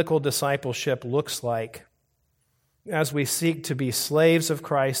what biblical discipleship looks like as we seek to be slaves of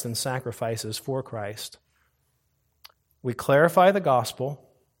Christ and sacrifices for Christ. We clarify the gospel.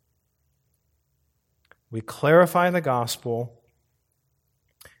 We clarify the gospel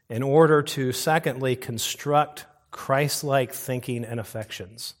in order to, secondly, construct Christ-like thinking and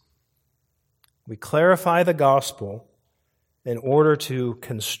affections. We clarify the gospel in order to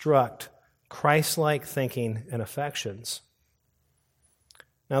construct Christ-like thinking and affections.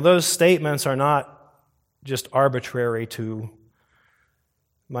 Now, those statements are not just arbitrary to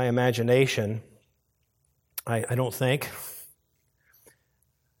my imagination, I don't think.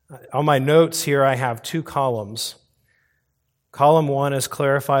 On my notes here, I have two columns. Column 1 is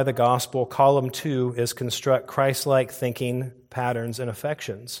clarify the gospel. Column 2 is construct Christ-like thinking patterns and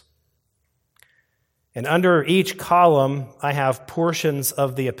affections. And under each column, I have portions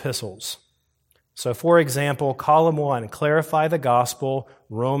of the epistles. So, for example, column 1, clarify the gospel,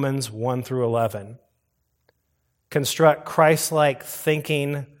 Romans 1 through 11. Construct Christ-like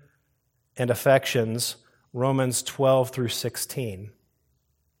thinking and affections, Romans 12 through 16.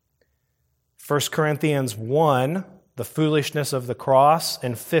 1 Corinthians 1, the foolishness of the cross,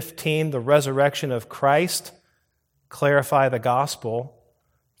 and 15, the resurrection of Christ, clarify the gospel.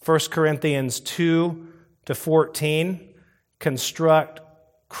 1 Corinthians 2 to 14, construct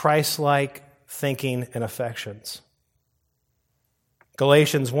Christ-like thinking and affections.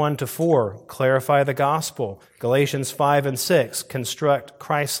 Galatians 1 to 4, clarify the gospel. Galatians 5 and 6, construct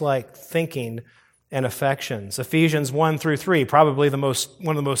Christ-like thinking and affections. Ephesians 1 through 3, probably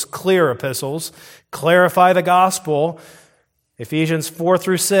one of the most clear epistles, clarify the gospel. Ephesians 4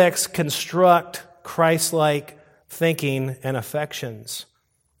 through 6, construct Christ-like thinking and affections.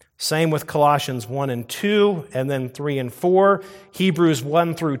 Same with Colossians 1 and 2, and then 3 and 4. Hebrews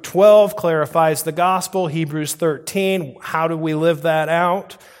 1 through 12 clarifies the gospel. Hebrews 13, how do we live that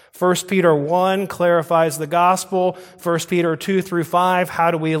out? 1 Peter 1 clarifies the gospel. 1 Peter 2 through 5, how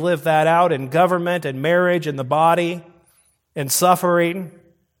do we live that out in government and marriage and the body and suffering?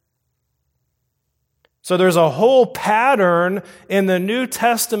 So there's a whole pattern in the New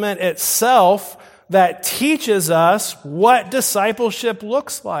Testament itself that teaches us what discipleship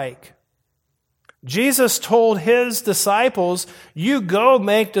looks like. Jesus told his disciples, you go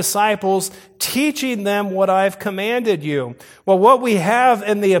make disciples, teaching them what I've commanded you. Well, what we have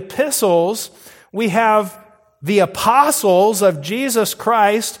in the epistles, we have the apostles of Jesus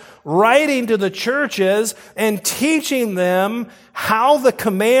Christ writing to the churches and teaching them how the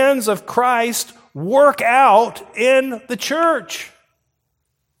commands of Christ work out in the church.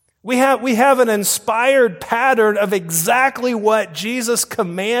 We have an inspired pattern of exactly what Jesus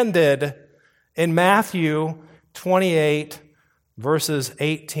commanded in Matthew 28, verses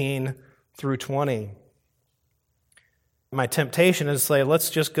 18 through 20. My temptation is to say, let's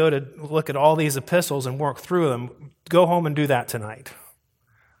just go to look at all these epistles and work through them. Go home and do that tonight.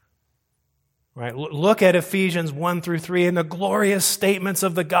 Right? Look at Ephesians 1 through 3 and the glorious statements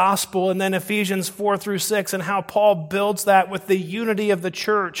of the gospel, and then Ephesians 4 through 6 and how Paul builds that with the unity of the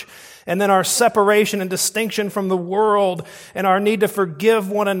church, and then our separation and distinction from the world, and our need to forgive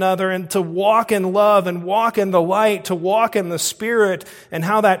one another and to walk in love and walk in the light, to walk in the Spirit, and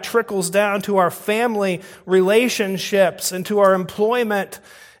how that trickles down to our family relationships and to our employment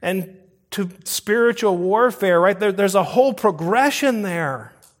and to spiritual warfare, right? There's a whole progression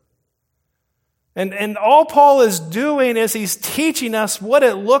there. And all Paul is doing is he's teaching us what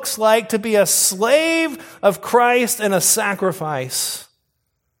it looks like to be a slave of Christ and a sacrifice.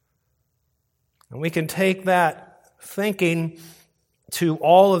 And we can take that thinking to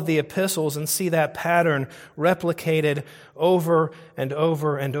all of the epistles and see that pattern replicated over and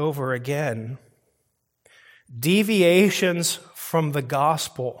over and over again. Deviations from the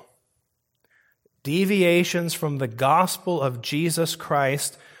gospel of Jesus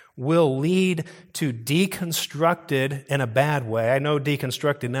Christ will lead to deconstructed in a bad way. I know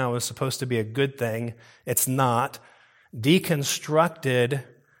deconstructed now is supposed to be a good thing. It's not. Deconstructed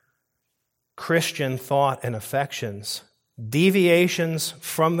Christian thought and affections. Deviations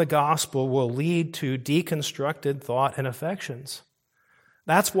from the gospel will lead to deconstructed thought and affections.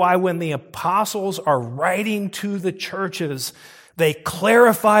 That's why when the apostles are writing to the churches, they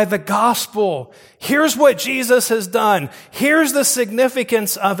clarify the gospel. Here's what Jesus has done. Here's the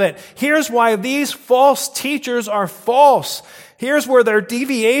significance of it. Here's why these false teachers are false. Here's where their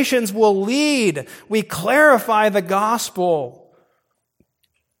deviations will lead. We clarify the gospel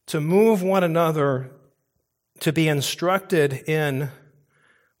to move one another to be instructed in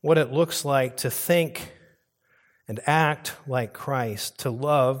what it looks like to think and act like Christ, to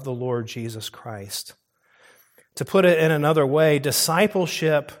love the Lord Jesus Christ. To put it in another way,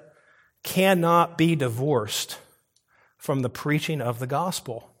 discipleship cannot be divorced from the preaching of the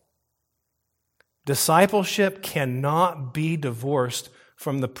gospel. Discipleship cannot be divorced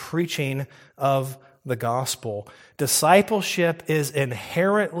from the preaching of the gospel. Discipleship is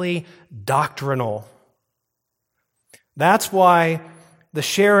inherently doctrinal. That's why the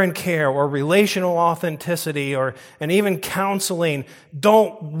share and care or relational authenticity and even counseling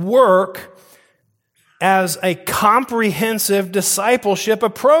don't work as a comprehensive discipleship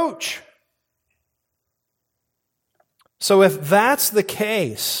approach. So if that's the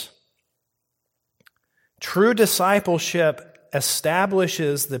case, true discipleship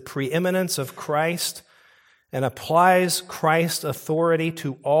establishes the preeminence of Christ and applies Christ's authority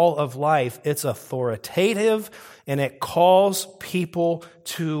to all of life. It's authoritative and it calls people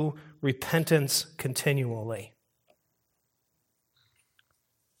to repentance continually.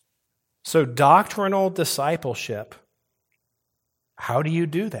 So doctrinal discipleship, how do you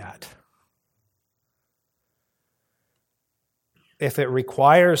do that? If it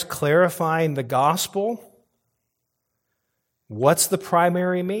requires clarifying the gospel, what's the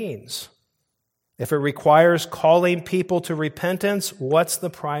primary means? If it requires calling people to repentance, what's the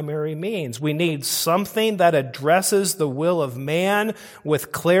primary means? We need something that addresses the will of man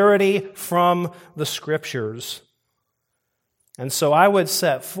with clarity from the Scriptures. And so I would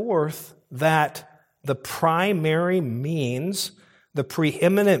set forth that the primary means, the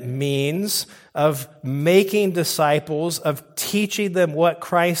preeminent means of making disciples, of teaching them what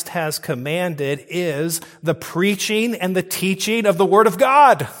Christ has commanded, is the preaching and the teaching of the Word of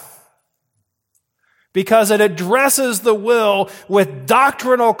God. because it addresses the will with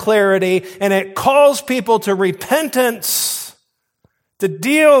doctrinal clarity, and it calls people to repentance, to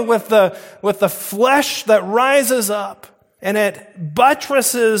deal with the flesh that rises up. And it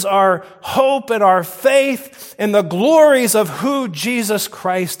buttresses our hope and our faith in the glories of who Jesus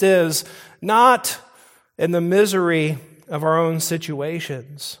Christ is, not in the misery of our own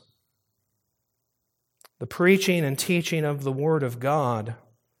situations. The preaching and teaching of the Word of God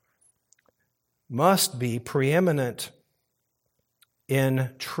must be preeminent in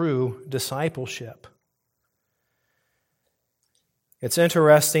true discipleship. It's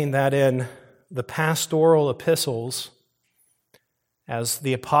interesting that in the pastoral epistles, as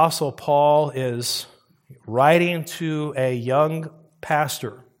the Apostle Paul is writing to a young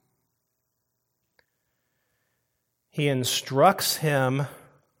pastor, he instructs him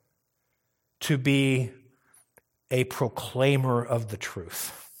to be a proclaimer of the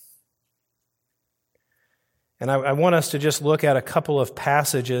truth. And I want us to just look at a couple of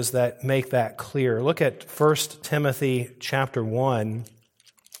passages that make that clear. Look at 1 Timothy chapter 1.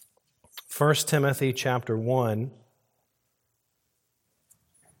 1 Timothy chapter 1.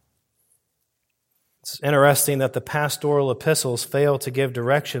 It's interesting that the pastoral epistles fail to give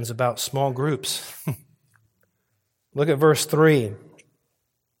directions about small groups. Look at verse 3.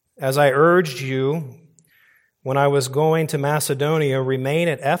 As I urged you when I was going to Macedonia, remain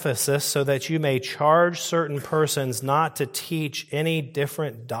at Ephesus so that you may charge certain persons not to teach any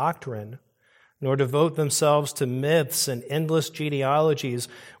different doctrine, nor devote themselves to myths and endless genealogies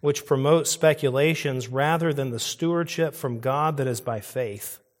which promote speculations rather than the stewardship from God that is by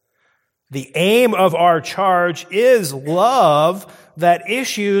faith. The aim of our charge is love that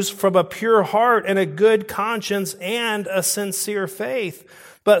issues from a pure heart and a good conscience and a sincere faith.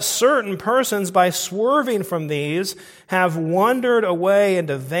 But certain persons, by swerving from these, have wandered away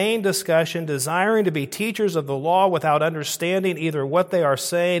into vain discussion, desiring to be teachers of the law without understanding either what they are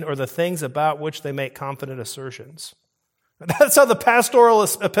saying or the things about which they make confident assertions. That's how the pastoral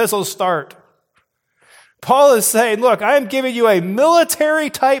epistles start. Paul is saying, look, I am giving you a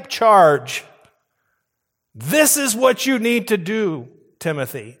military-type charge. This is what you need to do,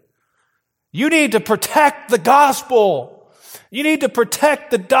 Timothy. You need to protect the gospel. You need to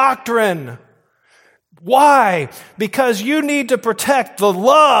protect the doctrine. Why? Because you need to protect the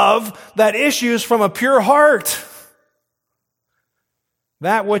love that issues from a pure heart.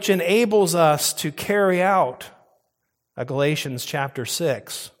 That which enables us to carry out Galatians chapter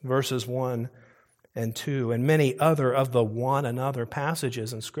 6, verses 1 and 2, and many other of the one another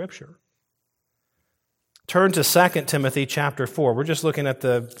passages in Scripture. Turn to 2 Timothy chapter 4. We're just looking at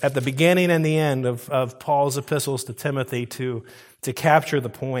the beginning and the end of Paul's epistles to Timothy to capture the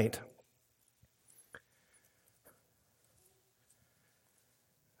point.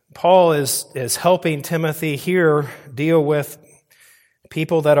 Paul is helping Timothy here deal with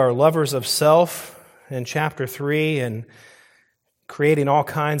people that are lovers of self in chapter 3 and creating all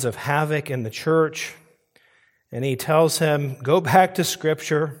kinds of havoc in the church. And he tells him, go back to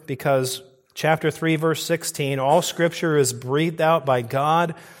Scripture because chapter 3, verse 16, all Scripture is breathed out by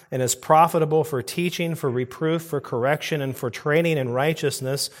God and is profitable for teaching, for reproof, for correction, and for training in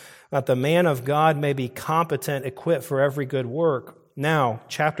righteousness, that the man of God may be competent, equipped for every good work. Now,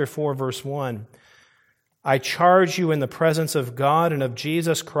 chapter 4, verse 1, I charge you in the presence of God and of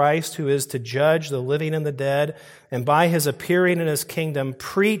Jesus Christ, who is to judge the living and the dead, and by his appearing in his kingdom,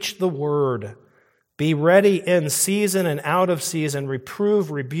 preach the word. Be ready in season and out of season,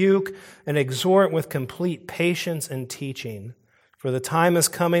 reprove, rebuke, and exhort with complete patience and teaching. For the time is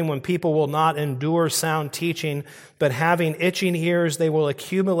coming when people will not endure sound teaching, but having itching ears, they will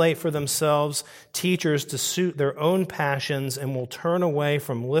accumulate for themselves teachers to suit their own passions and will turn away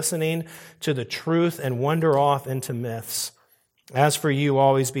from listening to the truth and wander off into myths. As for you,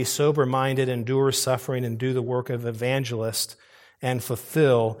 always be sober-minded, endure suffering, and do the work of evangelist, and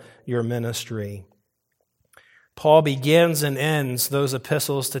fulfill your ministry. Paul begins and ends those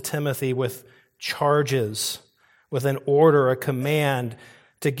epistles to Timothy with charges, with an order, a command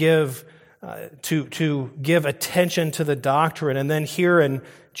to give attention to the doctrine. And then here in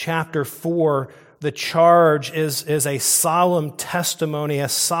chapter 4, the charge is a solemn testimony, a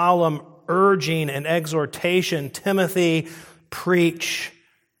solemn urging and exhortation. Timothy, preach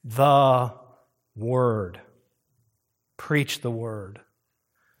the word. Preach the word.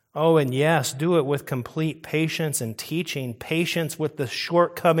 Oh, and yes, do it with complete patience and teaching, patience with the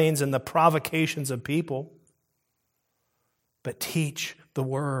shortcomings and the provocations of people. But teach the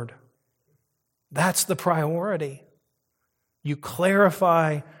word. That's the priority. You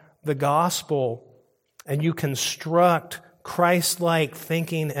clarify the gospel and you construct Christ-like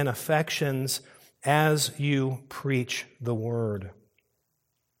thinking and affections as you preach the word.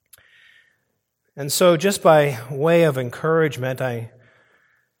 And so just by way of encouragement,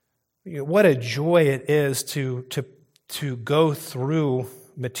 what a joy it is to go through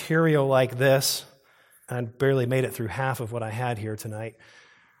material like this. I barely made it through half of what I had here tonight.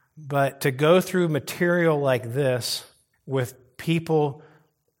 But to go through material like this with people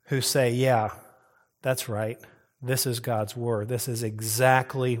who say, yeah, that's right. This is God's word. This is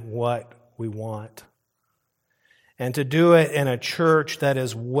exactly what we want. And to do it in a church that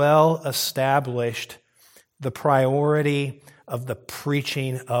is well established, the priority of the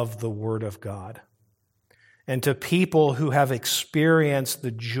preaching of the Word of God. And to people who have experienced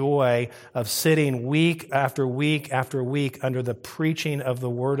the joy of sitting week after week after week under the preaching of the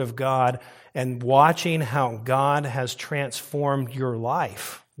Word of God and watching how God has transformed your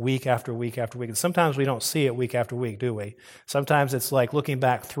life week after week after week. And sometimes we don't see it week after week, do we? Sometimes it's like looking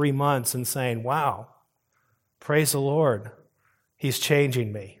back 3 months and saying, wow, praise the Lord, He's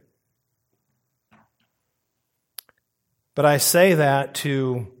changing me. But I say that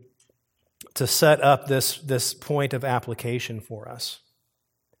to set up this point of application for us.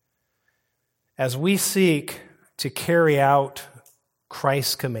 As we seek to carry out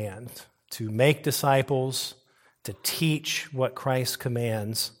Christ's command, to make disciples, to teach what Christ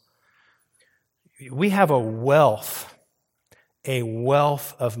commands, we have a wealth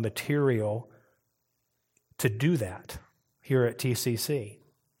of material to do that here at TCC.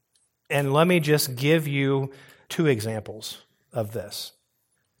 And let me just give you 2 examples of this.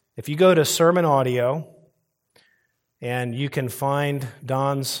 If you go to Sermon Audio, and you can find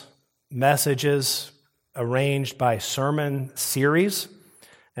Don's messages arranged by sermon series,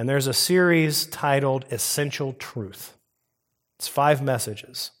 and there's a series titled Essential Truth. It's 5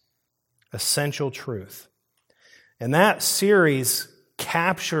 messages, Essential Truth. And that series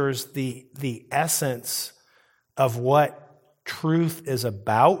captures the essence of what truth is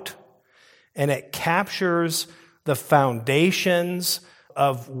about, and it captures the foundations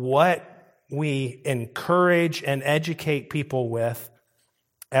of what we encourage and educate people with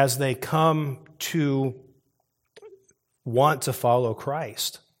as they come to want to follow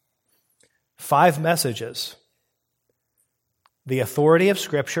Christ. 5 messages: the authority of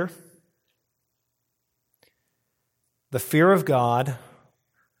Scripture, the fear of God,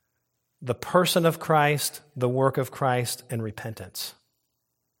 the person of Christ, the work of Christ, and repentance.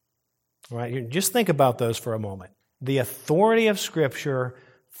 All right, just think about those for a moment. The authority of Scripture,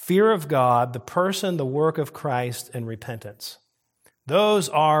 fear of God, the person, the work of Christ, and repentance. Those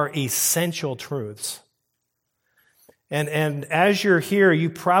are essential truths. And as you're here, you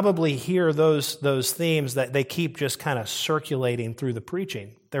probably hear those themes that they keep just kind of circulating through the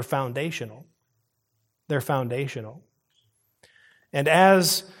preaching. They're foundational. They're foundational. And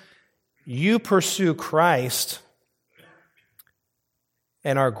as you pursue Christ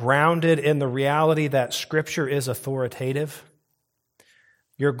and are grounded in the reality that Scripture is authoritative,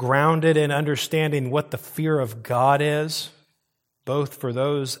 you're grounded in understanding what the fear of God is, both for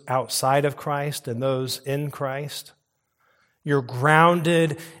those outside of Christ and those in Christ. You're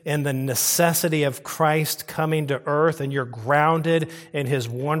grounded in the necessity of Christ coming to earth, and you're grounded in His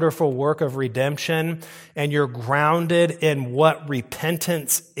wonderful work of redemption, and you're grounded in what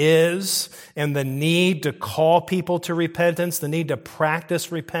repentance is, and the need to call people to repentance, the need to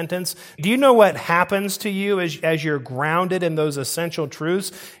practice repentance. Do you know what happens to you as you're grounded in those essential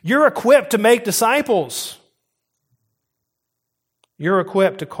truths? You're equipped to make disciples. You're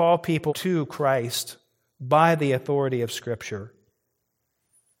equipped to call people to Christ by the authority of Scripture.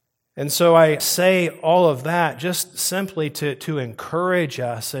 And so I say all of that just simply to encourage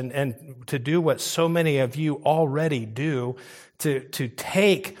us and to do what so many of you already do, to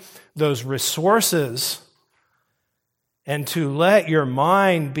take those resources and to let your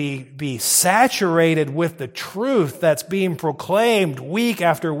mind be saturated with the truth that's being proclaimed week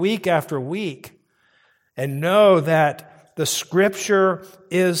after week after week, and know that the Scripture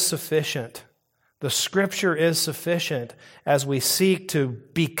is sufficient. The Scripture is sufficient as we seek to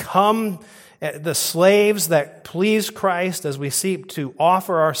become the slaves that please Christ, as we seek to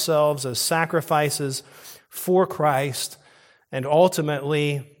offer ourselves as sacrifices for Christ, and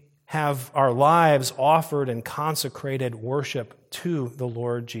ultimately have our lives offered in consecrated worship to the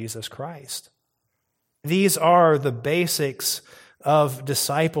Lord Jesus Christ. These are the basics of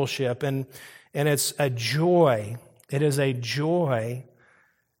discipleship, and it's a joy. It is a joy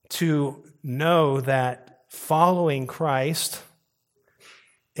to know that following Christ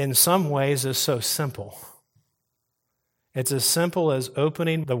in some ways is so simple. It's as simple as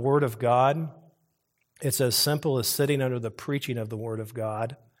opening the Word of God. It's as simple as sitting under the preaching of the Word of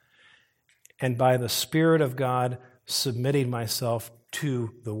God. and by the Spirit of God, submitting myself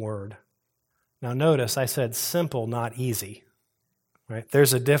to the Word. Now notice, I said simple, not easy. Right?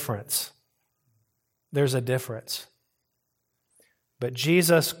 There's a difference. There's a difference. But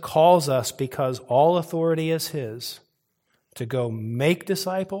Jesus calls us, because all authority is His, to go make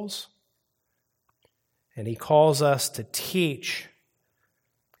disciples, and He calls us to teach,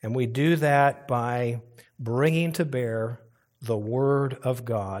 and we do that by bringing to bear the Word of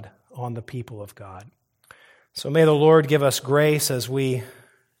God on the people of God. So may the Lord give us grace as we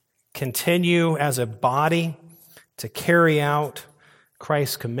continue as a body to carry out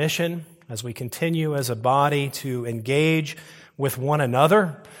Christ's commission, as we continue as a body to engage with one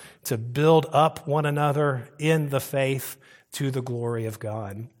another, to build up one another in the faith to the glory of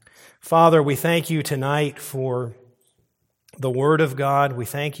God. Father, we thank you tonight for the Word of God. We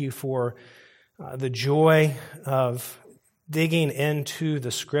thank you for the joy of digging into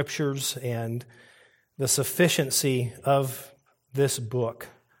the Scriptures and the sufficiency of this book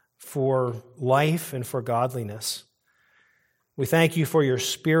for life and for godliness. We thank you for your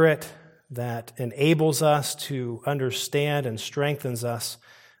Spirit that enables us to understand and strengthens us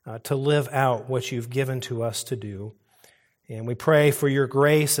to live out what you've given to us to do. And we pray for your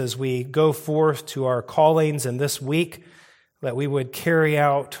grace as we go forth to our callings in this week, that we would carry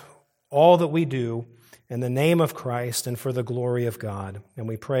out all that we do in the name of Christ and for the glory of God. And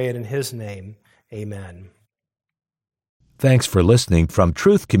we pray it in His name. Amen. Thanks for listening from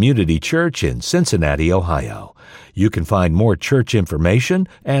Truth Community Church in Cincinnati, Ohio. You can find more church information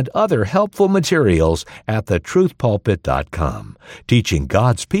and other helpful materials at thetruthpulpit.com, teaching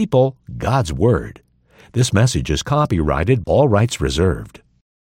God's people God's Word. This message is copyrighted, all rights reserved.